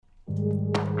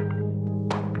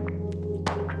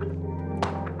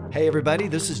Hey everybody,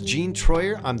 this is Gene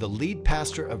Troyer. I'm the lead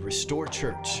pastor of Restore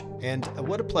Church, and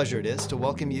what a pleasure it is to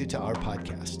welcome you to our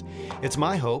podcast. It's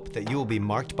my hope that you will be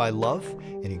marked by love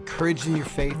and encouraged in your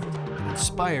faith and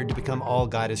inspired to become all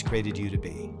God has created you to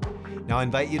be. Now I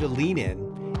invite you to lean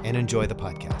in and enjoy the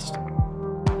podcast.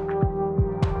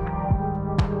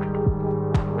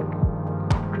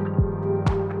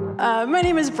 My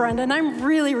name is Brenda, and I'm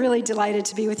really delighted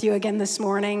to be with you again this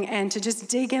morning and to just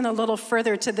dig in a little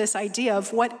further to this idea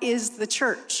of what is the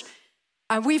church.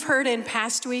 We've heard in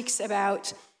past weeks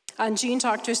about, Gene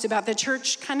talked to us about the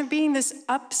church kind of being this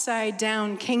upside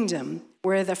down kingdom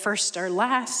where the first are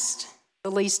last,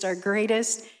 the least are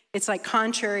greatest. It's like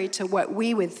contrary to what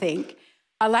we would think.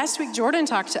 Last week, Jordan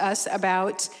talked to us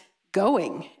about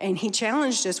going, and he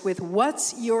challenged us with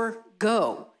what's your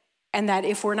go? And that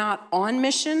if we're not on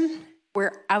mission,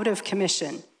 we're out of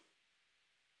commission.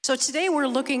 So today we're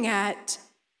looking at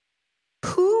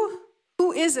who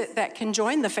is it that can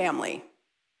join the family?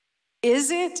 Is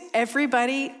it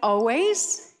everybody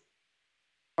always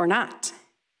or not?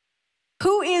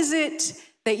 Who is it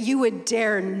that you would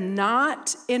dare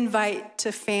not invite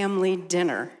to family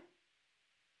dinner?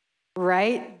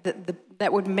 Right?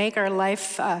 That would make our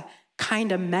life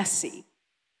kind of messy.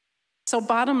 So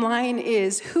bottom line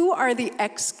is, who are the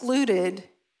excluded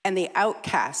and the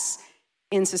outcasts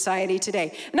in society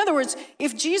today? In other words,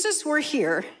 if Jesus were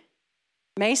here,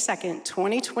 May 2nd,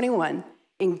 2021,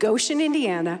 in Goshen,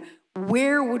 Indiana,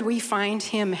 where would we find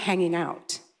him hanging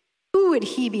out? Who would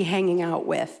he be hanging out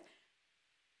with?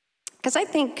 Because I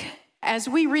think as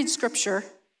we read scripture,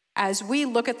 as we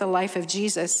look at the life of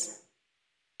Jesus,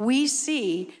 we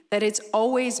see that it's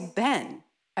always been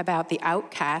about the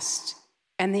outcast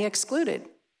and the excluded.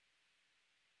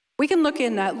 We can look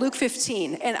in Luke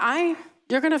 15, and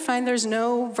you're going to find there's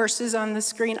no verses on the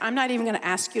screen. I'm not even going to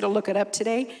ask you to look it up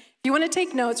today. If you want to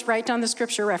take notes, write down the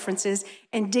scripture references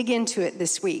and dig into it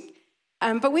this week.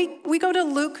 But we go to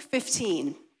Luke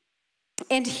 15,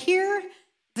 and here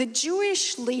the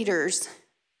Jewish leaders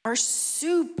are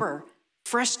super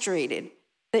frustrated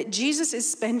that Jesus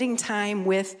is spending time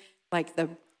with like the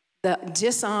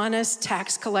dishonest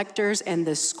tax collectors and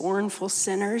the scornful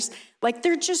sinners. Like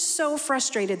they're just so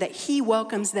frustrated that he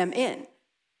welcomes them in.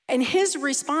 And his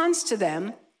response to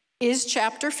them is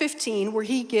chapter 15, where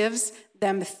he gives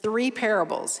them 3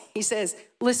 parables. He says,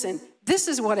 listen, this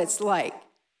is what it's like.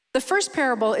 The first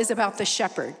parable is about the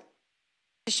shepherd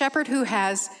who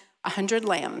has 100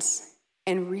 lambs,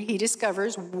 and he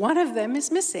discovers one of them is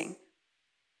missing.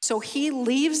 So he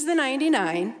leaves the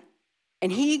 99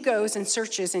 and he goes and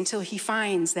searches until he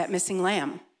finds that missing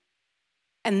lamb.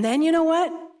 And then you know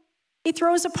what? He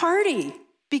throws a party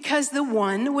because the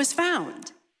one was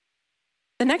found.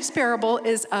 The next parable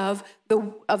is of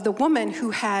the woman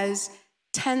who has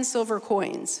 10 silver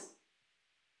coins.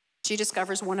 She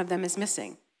discovers one of them is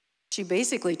missing. She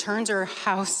basically turns her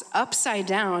house upside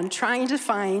down trying to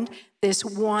find this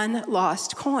one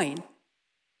lost coin.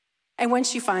 And when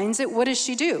she finds it, what does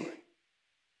she do?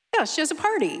 Yeah, she has a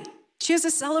party. She has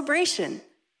a celebration.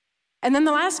 And then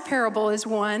the last parable is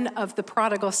one of the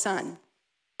prodigal son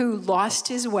who lost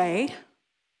his way.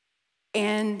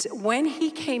 And when he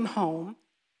came home,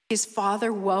 his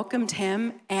father welcomed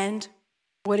him. And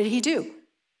what did he do?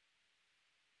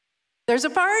 There's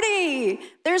a party.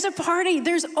 There's a party.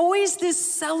 There's always this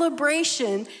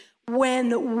celebration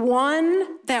when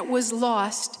one that was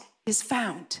lost is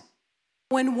found.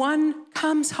 When one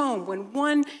comes home, when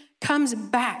one comes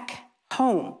back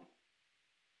home.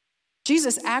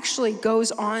 Jesus actually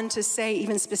goes on to say,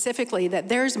 even specifically, that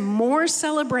there's more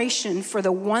celebration for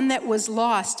the one that was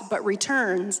lost but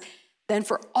returns than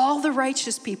for all the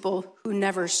righteous people who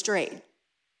never strayed.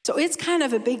 So it's kind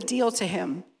of a big deal to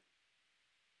him.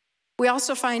 We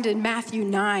also find in Matthew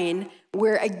 9,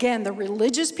 where again, the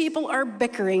religious people are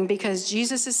bickering because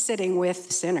Jesus is sitting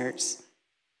with sinners.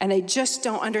 And they just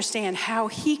don't understand how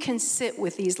he can sit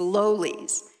with these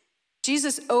lowlies.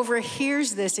 Jesus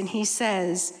overhears this and he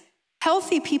says,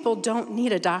 healthy people don't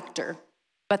need a doctor,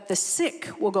 but the sick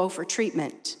will go for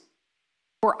treatment.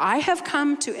 For I have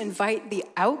come to invite the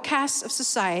outcasts of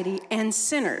society and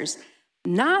sinners,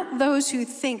 not those who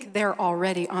think they're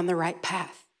already on the right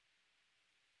path.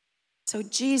 So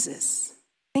Jesus,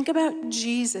 think about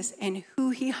Jesus and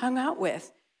who he hung out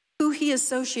with, who he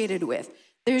associated with.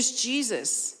 There's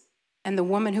Jesus and the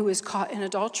woman who was caught in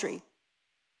adultery.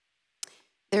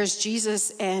 There's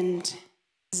Jesus and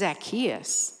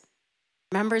Zacchaeus.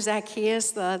 Remember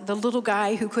Zacchaeus, the little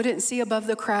guy who couldn't see above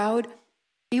the crowd?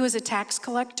 He was a tax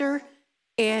collector,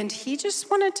 and he just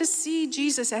wanted to see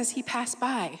Jesus as he passed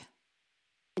by.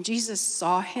 And Jesus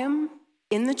saw him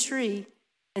in the tree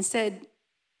and said,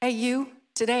 hey, you,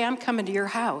 today I'm coming to your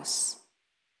house.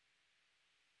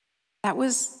 That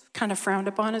was kind of frowned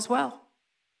upon as well.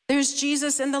 There's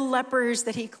Jesus and the lepers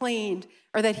that he cleaned,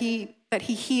 or that he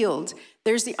healed.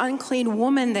 There's the unclean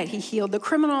woman that he healed, the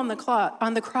criminal on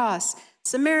the cross,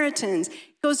 Samaritans.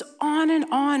 It goes on and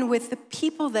on with the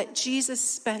people that Jesus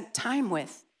spent time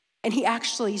with. And he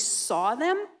actually saw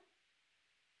them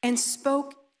and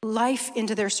spoke life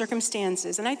into their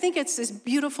circumstances. And I think it's this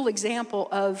beautiful example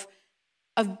of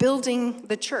building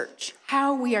the church,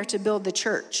 how we are to build the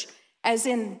church, as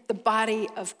in the body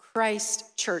of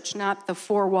Christ church, not the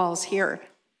four walls here.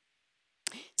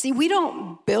 See, we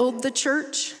don't build the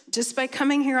church just by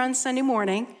coming here on Sunday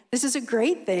morning. This is a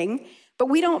great thing, but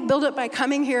we don't build it by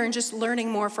coming here and just learning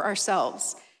more for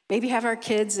ourselves. Maybe have our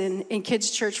kids in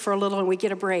kids' church for a little and we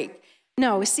get a break.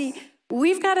 No, see,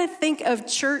 we've got to think of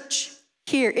church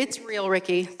here. It's real,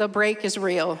 Ricky. The break is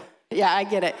real. Yeah, I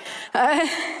get it.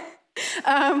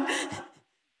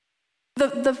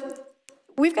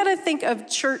 We've got to think of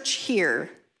church here.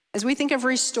 As we think of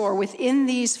Restore within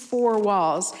these four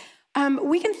walls,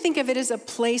 we can think of it as a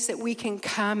place that we can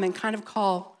come and kind of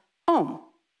call home,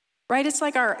 right? It's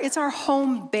like it's our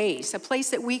home base, a place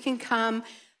that we can come.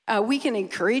 We can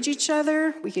encourage each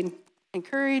other. We can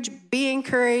be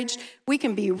encouraged. We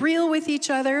can be real with each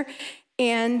other,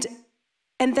 and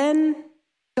then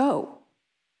go.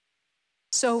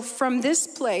 So from this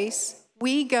place,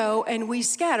 we go and we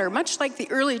scatter, much like the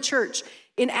early church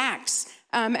in Acts.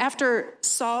 After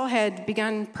Saul had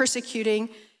begun persecuting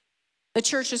the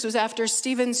church, this was after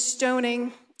Stephen's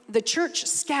stoning, the church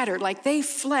scattered, like they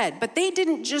fled, but they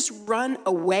didn't just run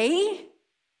away.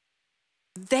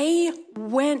 They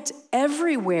went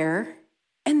everywhere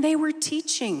and they were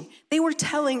teaching. They were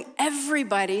telling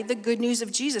everybody the good news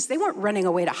of Jesus. They weren't running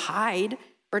away to hide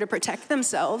or to protect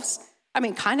themselves. I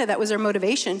mean, kind of that was their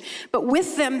motivation, but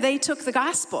with them, they took the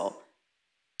gospel.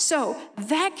 So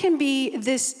that can be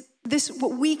this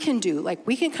what we can do. Like,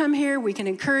 we can come here, we can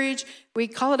encourage, we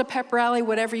call it a pep rally,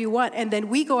 whatever you want, and then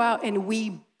we go out and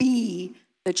we be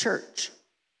the church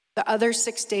the other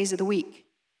 6 days of the week.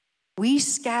 We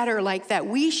scatter like that.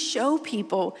 We show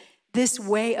people this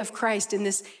way of Christ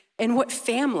and what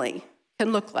family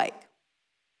can look like.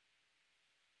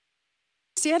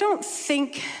 See, I don't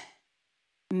think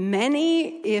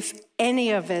many, if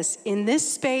any of us in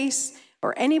this space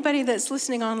or anybody that's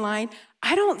listening online,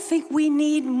 I don't think we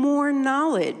need more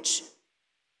knowledge.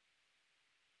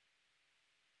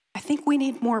 I think we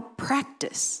need more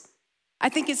practice. I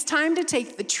think it's time to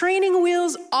take the training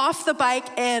wheels off the bike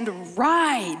and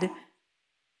ride.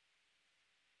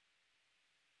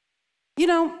 You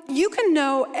know, you can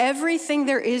know everything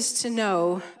there is to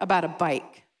know about a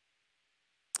bike.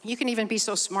 You can even be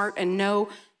so smart and know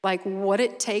like what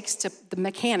it takes to the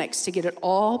mechanics to get it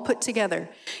all put together.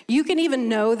 You can even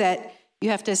know that you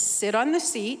have to sit on the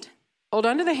seat, hold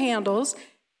onto the handles,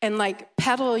 and like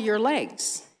pedal your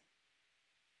legs.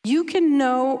 You can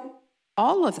know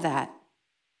all of that.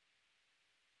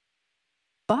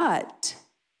 But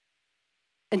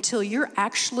until you're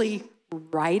actually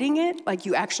riding it, like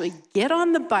you actually get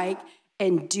on the bike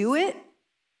and do it,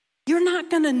 you're not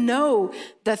going to know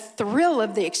the thrill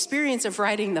of the experience of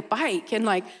riding the bike and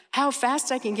like how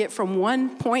fast I can get from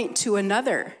one point to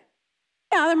another.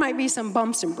 Yeah, there might be some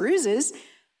bumps and bruises,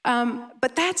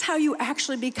 but that's how you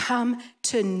actually become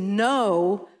to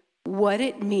know what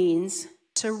it means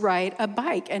to ride a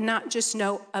bike and not just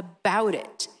know about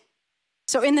it.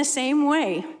 So in the same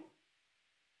way,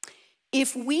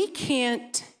 if we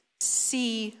can't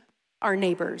see our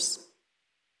neighbors,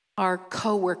 our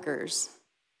coworkers,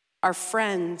 our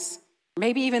friends,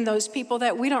 maybe even those people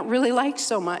that we don't really like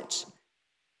so much,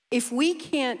 if we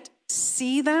can't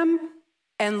see them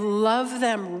and love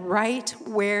them right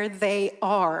where they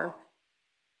are,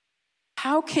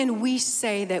 how can we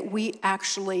say that we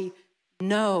actually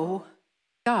know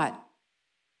God?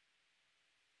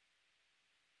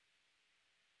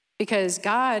 Because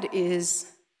God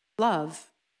is love,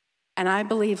 and I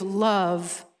believe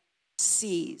love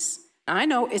sees. I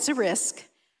know it's a risk,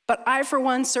 but I, for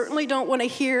one, certainly don't want to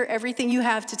hear everything you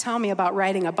have to tell me about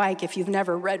riding a bike if you've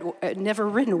never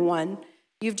ridden one.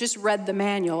 You've just read the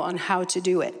manual on how to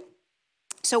do it.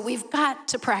 So we've got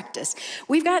to practice.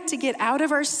 We've got to get out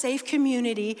of our safe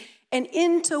community and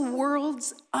into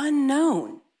worlds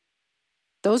unknown.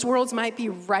 Those worlds might be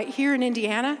right here in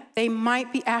Indiana. They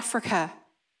might be Africa.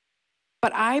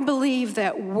 But I believe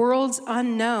that worlds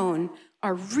unknown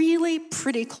are really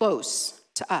pretty close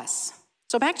to us.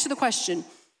 So back to the question,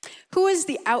 who is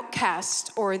the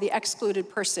outcast or the excluded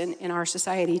person in our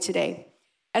society today?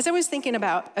 As I was thinking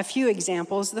about a few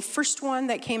examples, the first one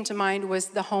that came to mind was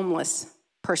the homeless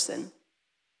person.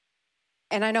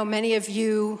 And I know many of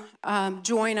you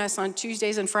join us on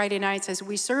Tuesdays and Friday nights as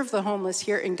we serve the homeless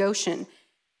here in Goshen.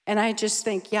 And I just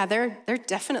think, yeah, they're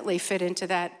definitely fit into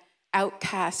that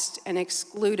outcast and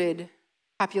excluded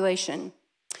population.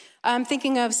 I'm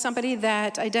thinking of somebody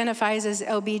that identifies as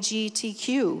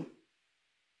LGBTQ.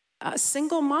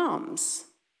 Single moms,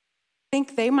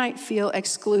 think they might feel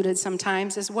excluded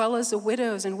sometimes, as well as the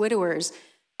widows and widowers.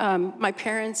 My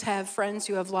parents have friends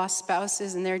who have lost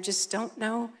spouses, and they just don't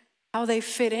know how they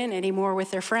fit in anymore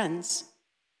with their friends.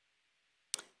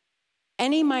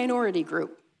 Any minority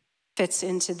group fits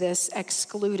into this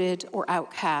excluded or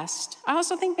outcast. I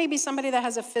also think maybe somebody that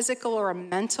has a physical or a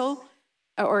mental,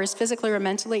 or is physically or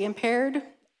mentally impaired,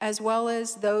 as well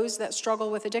as those that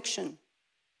struggle with addiction.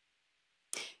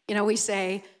 You know, we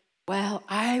say, well,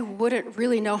 I wouldn't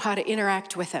really know how to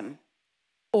interact with them.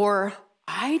 Or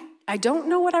I don't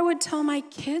know what I would tell my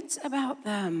kids about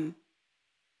them.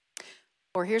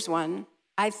 Or here's one,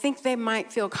 I think they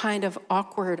might feel kind of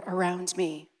awkward around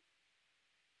me.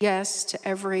 Yes, to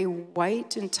every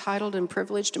white, entitled, and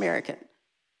privileged American.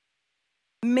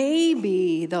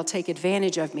 Maybe they'll take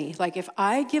advantage of me. Like if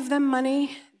I give them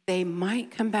money, they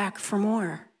might come back for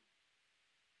more.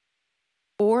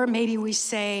 Or maybe we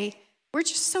say, we're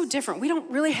just so different. We don't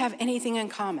really have anything in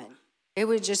common. It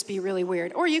would just be really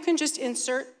weird. Or you can just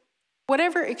insert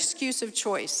whatever excuse of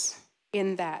choice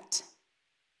in that.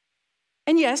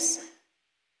 And yes,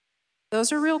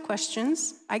 those are real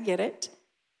questions. I get it.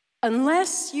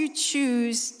 Unless you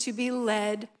choose to be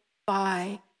led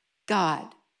by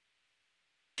God.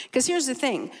 Because here's the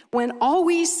thing. When all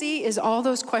we see is all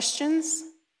those questions,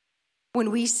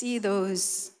 when we see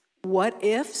those what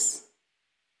ifs,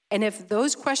 and if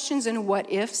those questions and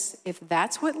what ifs, if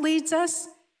that's what leads us,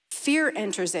 fear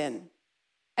enters in.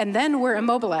 And then we're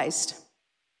immobilized.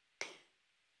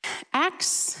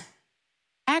 Acts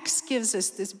gives us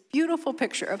this beautiful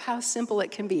picture of how simple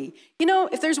it can be. You know,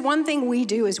 if there's one thing we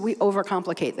do is we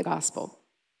overcomplicate the gospel.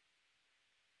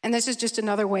 And this is just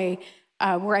another way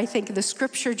where I think the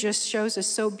scripture just shows us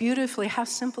so beautifully how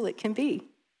simple it can be.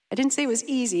 I didn't say it was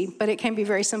easy, but it can be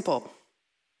very simple.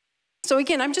 So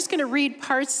again, I'm just going to read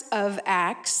parts of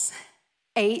Acts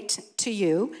 8 to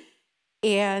you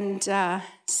and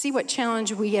see what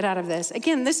challenge we get out of this.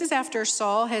 Again, this is after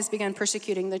Saul has begun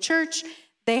persecuting the church.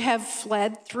 They have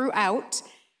fled throughout,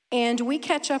 and we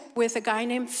catch up with a guy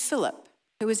named Philip,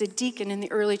 who was a deacon in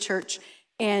the early church,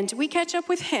 and we catch up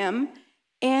with him,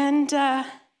 and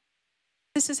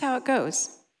this is how it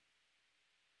goes.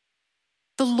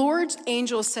 The Lord's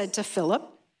angel said to Philip,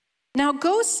 "Now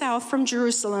go south from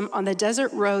Jerusalem on the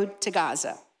desert road to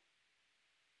Gaza."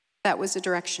 That was the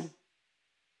direction.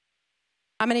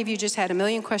 How many of you just had a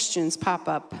million questions pop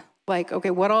up? Like, okay,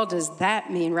 what all does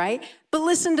that mean, right? But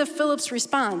listen to Philip's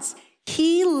response.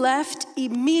 He left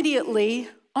immediately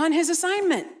on his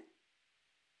assignment.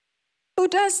 Who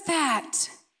does that?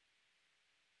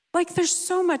 Like, there's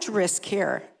so much risk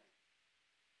here.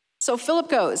 So Philip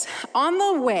goes. On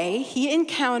the way, he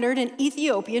encountered an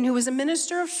Ethiopian who was a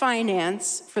minister of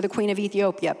finance for the Queen of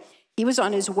Ethiopia. He was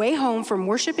on his way home from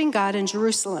worshiping God in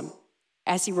Jerusalem.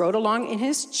 As he rode along in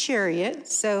his chariot,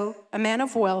 so a man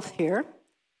of wealth here,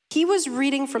 he was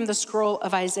reading from the scroll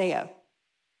of Isaiah.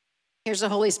 Here's the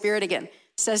Holy Spirit again.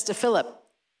 Says to Philip,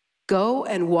 "Go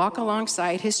and walk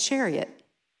alongside his chariot."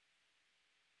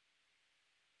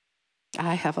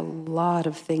 I have a lot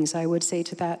of things I would say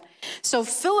to that. So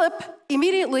Philip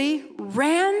immediately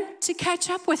ran to catch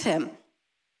up with him.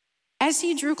 As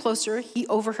he drew closer, he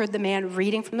overheard the man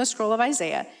reading from the scroll of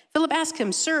Isaiah. Philip asked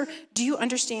him, "Sir, do you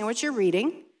understand what you're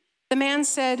reading?" The man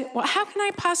said, "Well, how can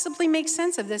I possibly make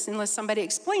sense of this unless somebody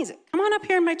explains it? Come on up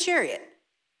here in my chariot."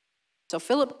 So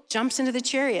Philip jumps into the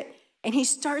chariot, and he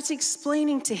starts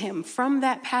explaining to him from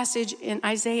that passage in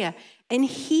Isaiah, and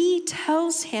he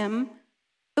tells him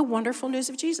the wonderful news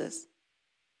of Jesus.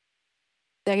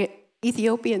 The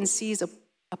Ethiopian sees a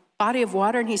body of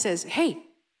water, and he says, "Hey,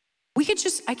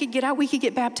 I could get out, we could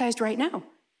get baptized right now."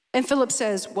 And Philip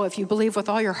says, "Well, if you believe with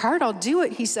all your heart, I'll do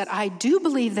it." He said, "I do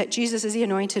believe that Jesus is the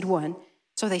anointed one."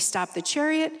 So they stopped the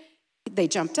chariot, they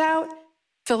jumped out,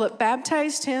 Philip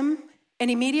baptized him, and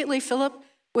immediately Philip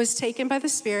was taken by the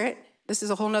Spirit, this is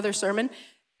a whole nother sermon,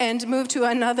 and moved to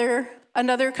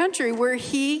another country where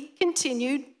he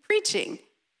continued preaching.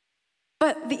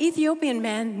 But the Ethiopian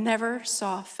man never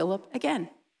saw Philip again.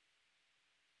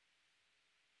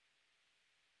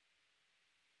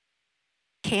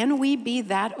 Can we be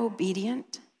that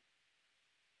obedient?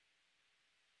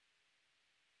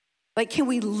 Like, can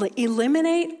we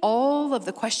eliminate all of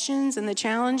the questions and the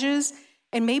challenges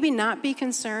and maybe not be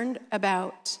concerned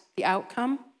about the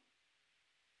outcome?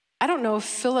 I don't know if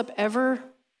Philip ever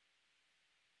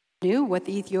knew what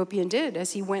the Ethiopian did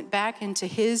as he went back into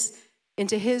his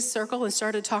circle and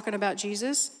started talking about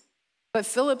Jesus. But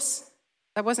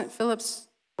that wasn't Philip's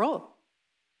role.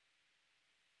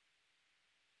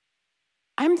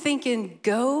 I'm thinking,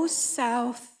 go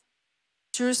south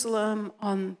Jerusalem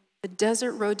on the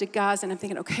desert road to Gaza. And I'm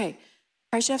thinking, okay,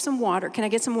 I should have some water. Can I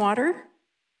get some water?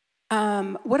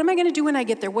 What am I going to do when I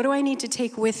get there? What do I need to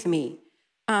take with me?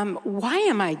 Why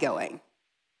am I going?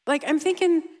 Like, I'm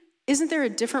thinking, isn't there a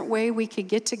different way we could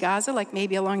get to Gaza? Like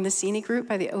maybe along the scenic route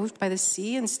by the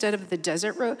sea instead of the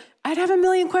desert road? I'd have a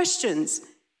million questions.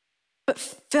 But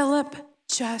Philip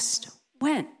just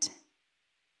went.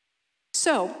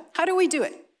 So how do we do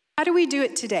it? How do we do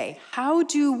it today? How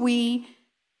do we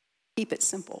keep it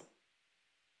simple?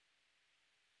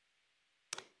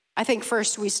 I think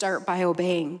first we start by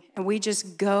obeying, and we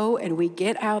just go and we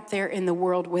get out there in the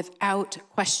world without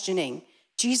questioning.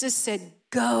 Jesus said,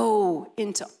 go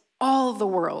into all the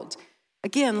world.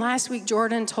 Again, last week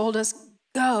Jordan told us,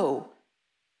 go.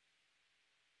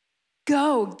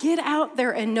 Go, get out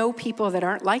there and know people that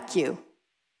aren't like you.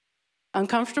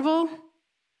 Uncomfortable?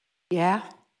 Yeah.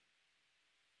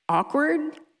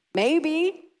 Awkward?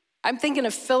 Maybe. I'm thinking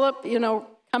of Philip,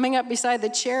 coming up beside the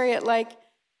chariot like,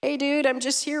 hey, dude, I'm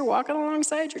just here walking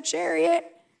alongside your chariot.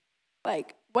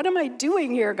 Like, what am I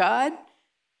doing here, God?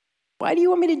 Why do you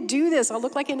want me to do this? I'll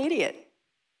look like an idiot.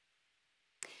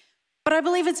 But I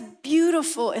believe it's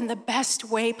beautiful in the best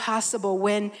way possible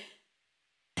when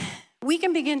we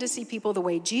can begin to see people the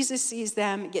way Jesus sees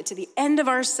them, get to the end of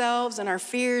ourselves and our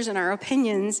fears and our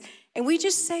opinions, and we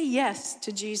just say yes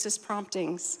to Jesus'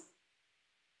 promptings.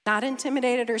 Not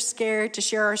intimidated or scared to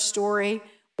share our story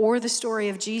or the story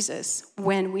of Jesus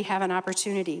when we have an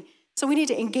opportunity. So we need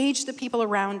to engage the people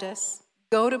around us,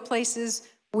 go to places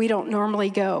we don't normally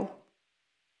go.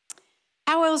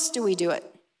 How else do we do it?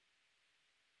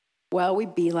 Well, we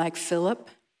be like Philip.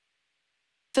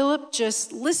 Philip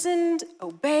just listened,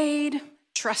 obeyed,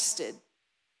 trusted.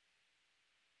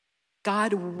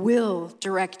 God will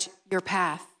direct your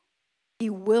path. He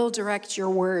will direct your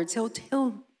words.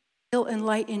 He'll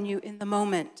enlighten you in the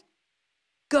moment.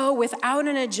 Go without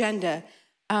an agenda.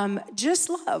 Just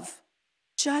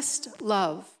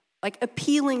love, like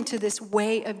appealing to this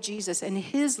way of Jesus and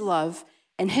his love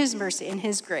and his mercy and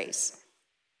his grace.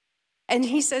 And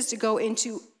he says to go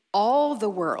into all the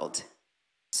world.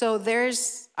 So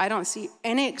I don't see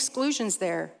any exclusions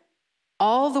there.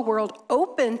 All the world,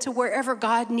 open to wherever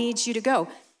God needs you to go.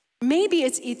 Maybe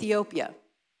it's Ethiopia,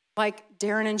 like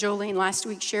Darren and Jolene last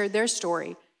week shared their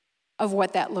story of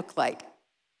what that looked like.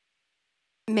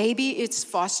 Maybe it's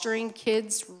fostering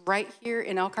kids right here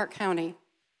in Elkhart County.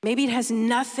 Maybe it has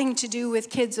nothing to do with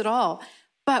kids at all,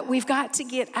 but we've got to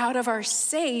get out of our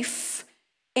safe,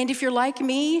 and if you're like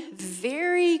me,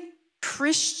 very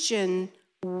Christian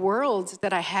world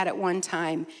that I had at one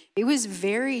time. It was a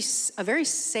very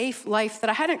safe life that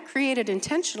I hadn't created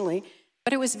intentionally,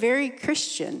 but it was very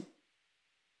Christian.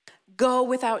 Go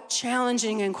without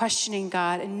challenging and questioning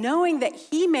God and knowing that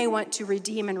he may want to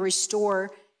redeem and restore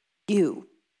you.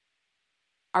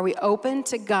 Are we open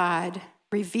to God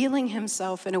revealing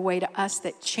himself in a way to us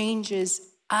that changes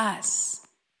us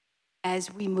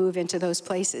as we move into those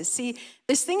places? See,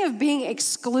 this thing of being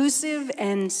exclusive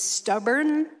and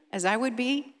stubborn, as I would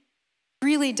be,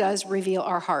 really does reveal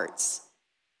our hearts.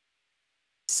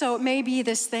 So it may be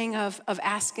this thing of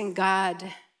asking God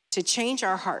to change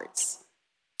our hearts,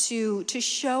 to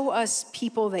show us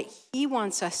people that he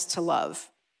wants us to love,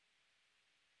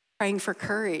 praying for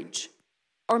courage,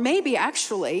 or maybe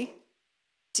actually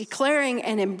declaring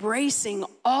and embracing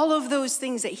all of those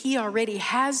things that he already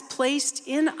has placed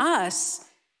in us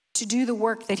to do the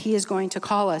work that he is going to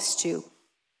call us to.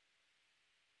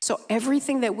 So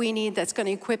everything that we need that's going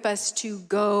to equip us to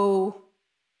go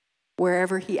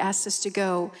wherever he asks us to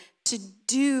go, to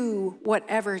do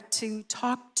whatever, to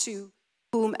talk to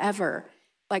whomever,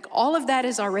 like all of that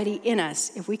is already in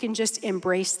us if we can just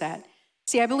embrace that.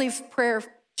 See, I believe prayer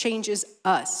changes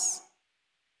us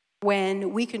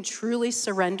when we can truly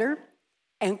surrender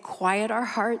and quiet our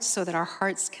hearts so that our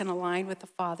hearts can align with the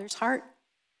Father's heart.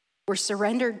 We're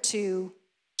surrendered to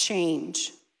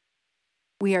change.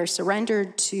 We are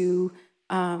surrendered to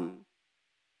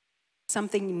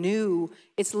something new.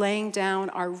 It's laying down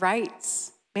our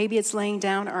rights. Maybe it's laying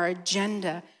down our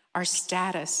agenda, our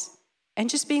status, and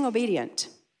just being obedient.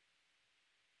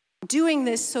 Doing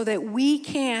this so that we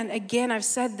can, again, I've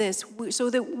said this,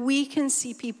 so that we can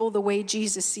see people the way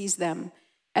Jesus sees them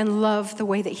and love the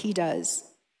way that he does.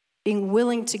 Being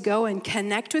willing to go and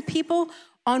connect with people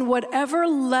on whatever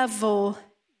level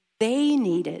they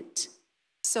need it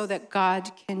so that God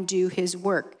can do his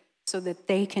work, so that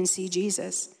they can see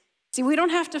Jesus. See, we don't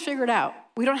have to figure it out.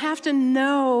 We don't have to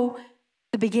know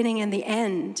the beginning and the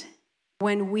end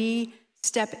when we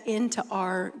step into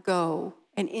our go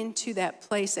and into that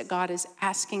place that God is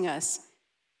asking us.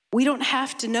 We don't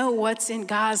have to know what's in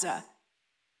Gaza.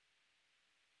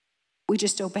 We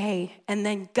just obey, and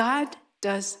then God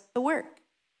does the work.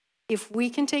 If we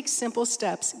can take simple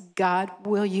steps, God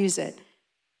will use it.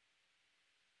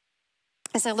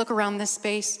 As I look around this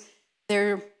space,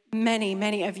 there are many,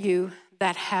 many of you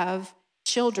that have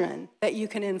children that you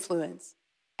can influence.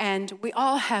 And we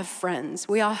all have friends.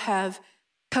 We all have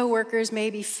coworkers,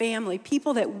 maybe family,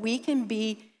 people that we can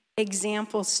be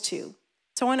examples to.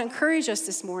 So I want to encourage us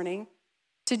this morning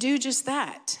to do just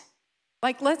that.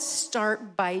 Like, let's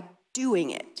start by doing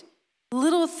it.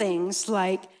 Little things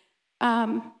like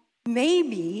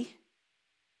maybe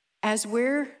as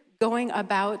we're going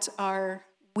about our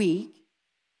week,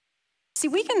 see,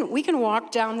 we can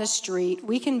walk down the street,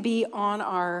 we can be on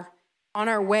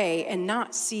our way and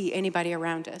not see anybody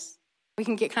around us. We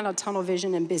can get kind of tunnel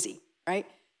vision and busy, right?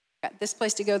 Got this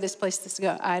place to go, this place to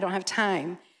go. I don't have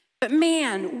time. But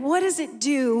man, what does it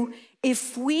do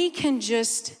if we can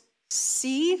just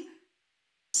see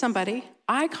somebody,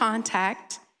 eye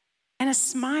contact, and a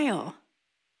smile?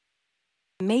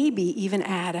 Maybe even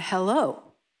add a hello.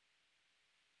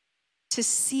 To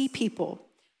see people.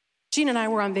 Jean and I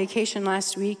were on vacation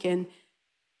last week, and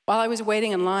while I was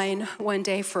waiting in line one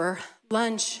day for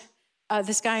lunch,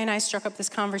 this guy and I struck up this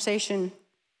conversation,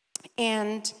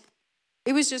 and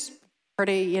it was just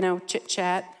pretty,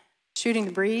 chit-chat, shooting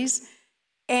the breeze.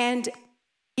 And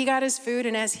he got his food,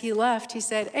 and as he left, he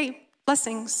said, "Hey,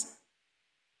 blessings."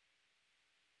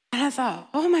 And I thought,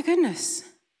 oh my goodness.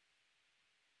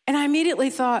 And I immediately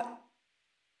thought,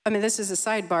 this is a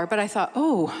sidebar, but I thought,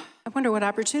 oh, I wonder what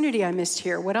opportunity I missed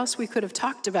here, what else we could have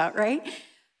talked about, right?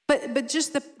 But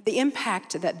just the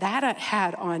impact that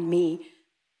had on me,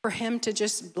 for him to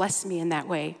just bless me in that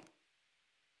way.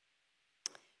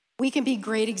 We can be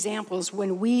great examples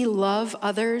when we love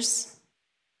others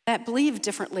that believe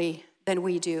differently than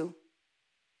we do.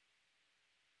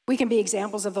 We can be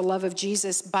examples of the love of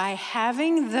Jesus by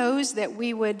having those that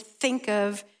we would think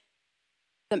of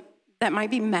that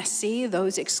might be messy,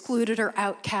 those excluded or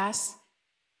outcasts.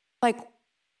 Like,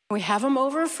 we have them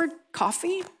over for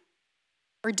coffee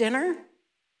or dinner,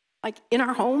 like in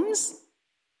our homes.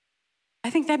 I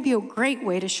think that'd be a great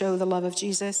way to show the love of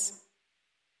Jesus.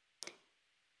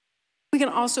 We can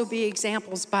also be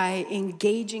examples by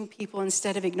engaging people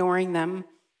instead of ignoring them,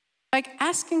 like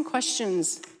asking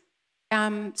questions,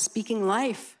 speaking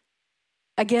life.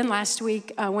 Again, last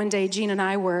week, one day, Jean and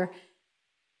I were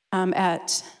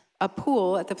at a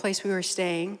pool at the place we were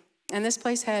staying, and this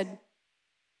place had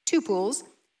 2 pools.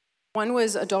 One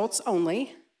was adults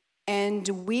only, and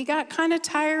we got kind of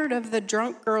tired of the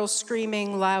drunk girls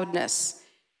screaming loudness.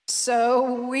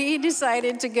 So we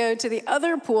decided to go to the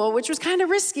other pool, which was kind of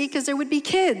risky because there would be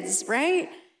kids, right?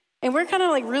 And we're kind of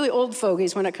like really old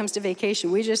fogies when it comes to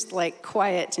vacation. We just like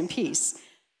quiet and peace.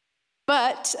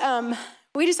 But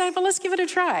we decided, well, let's give it a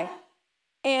try.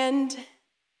 And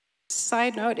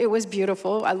side note, it was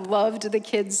beautiful. I loved the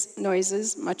kids'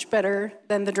 noises, much better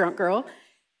than the drunk girl.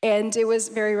 And it was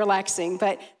very relaxing.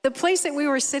 But the place that we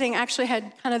were sitting actually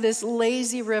had kind of this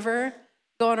lazy river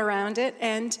going around it.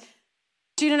 And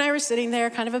Jean and I were sitting there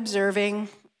kind of observing.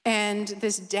 And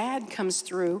this dad comes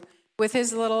through with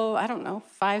his little,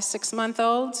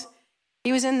 5-6-month-old.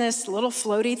 He was in this little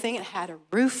floaty thing. It had a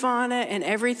roof on it and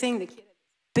everything. The kid had a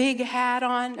big hat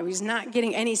on. He was not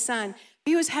getting any sun.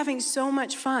 He was having so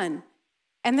much fun.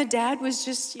 And the dad was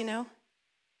just,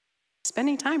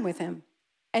 spending time with him.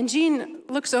 And Jean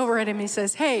looks over at him and he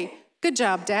says, "Hey, good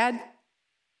job, Dad."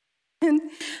 And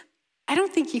I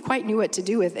don't think he quite knew what to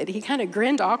do with it. He kind of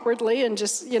grinned awkwardly and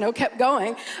just, kept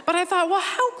going. But I thought, well,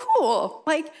 how cool.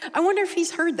 Like, I wonder if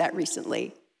he's heard that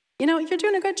recently. You're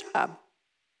doing a good job.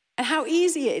 And how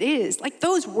easy it is. Like,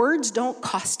 those words don't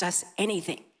cost us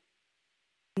anything.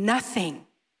 Nothing.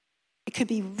 It could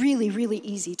be really, really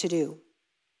easy to do.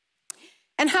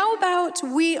 And how about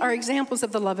we are examples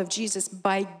of the love of Jesus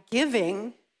by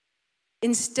giving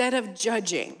instead of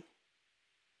judging?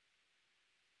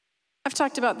 I've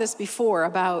talked about this before,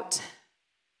 about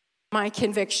my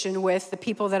conviction with the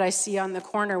people that I see on the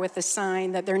corner with the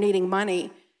sign that they're needing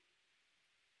money.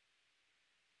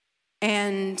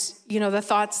 And, the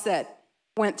thoughts that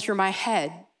went through my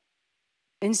head.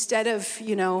 Instead of,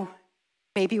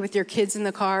 maybe with your kids in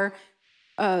the car,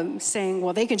 saying,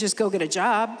 well, they can just go get a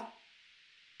job.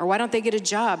 Or why don't they get a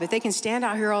job? If they can stand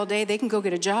out here all day, they can go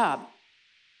get a job.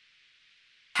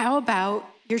 How about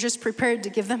you're just prepared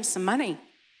to give them some money?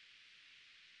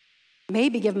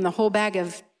 Maybe give them the whole bag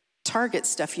of Target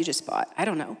stuff you just bought. I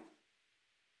don't know.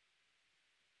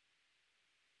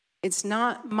 It's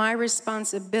not my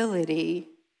responsibility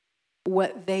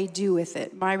what they do with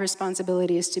it. My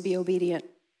responsibility is to be obedient.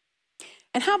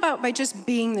 And how about by just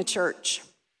being the church?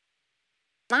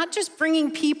 Not just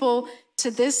bringing people to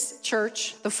this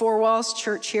church, the Four Walls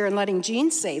Church here, and letting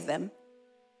Jean save them,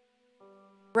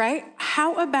 right?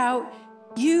 How about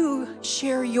you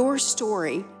share your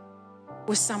story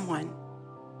with someone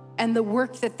and the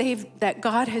work that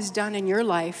God has done in your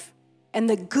life and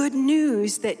the good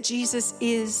news that Jesus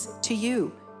is to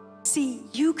you. See,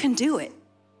 you can do it.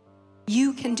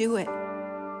 You can do it.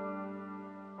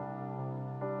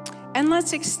 And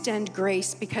let's extend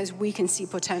grace because we can see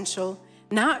potential,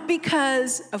 not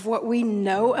because of what we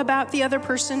know about the other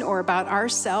person or about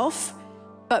ourselves,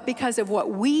 but because of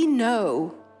what we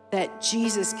know that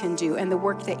Jesus can do and the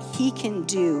work that he can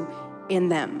do in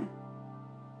them.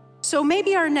 So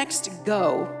maybe our next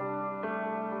go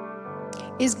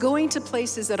is going to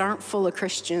places that aren't full of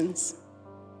Christians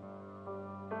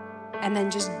and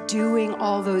then just doing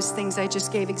all those things I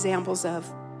just gave examples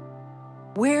of.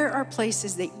 Where are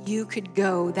places that you could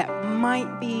go that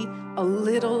might be a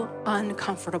little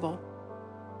uncomfortable?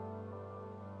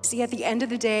 See, at the end of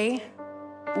the day,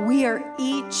 we are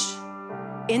each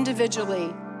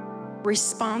individually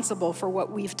responsible for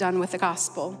what we've done with the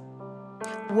gospel,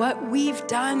 what we've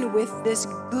done with this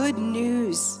good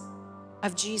news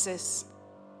of Jesus.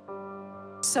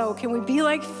 So can we be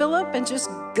like Philip and just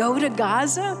go to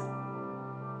Gaza,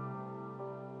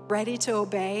 ready to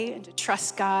obey and to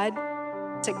trust God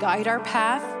to guide our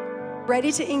path,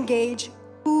 ready to engage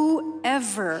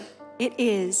whoever it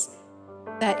is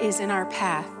that is in our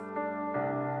path?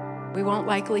 We won't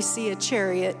likely see a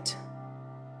chariot,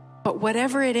 but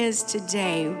whatever it is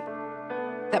today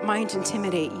that might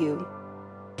intimidate you,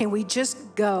 can we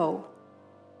just go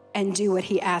and do what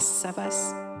he asks of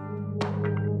us?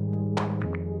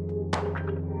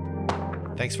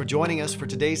 Thanks for joining us for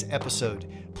today's episode.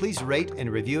 Please rate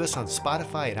and review us on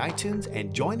Spotify and iTunes,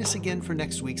 and join us again for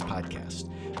next week's podcast.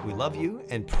 We love you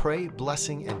and pray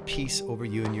blessing and peace over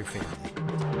you and your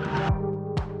family.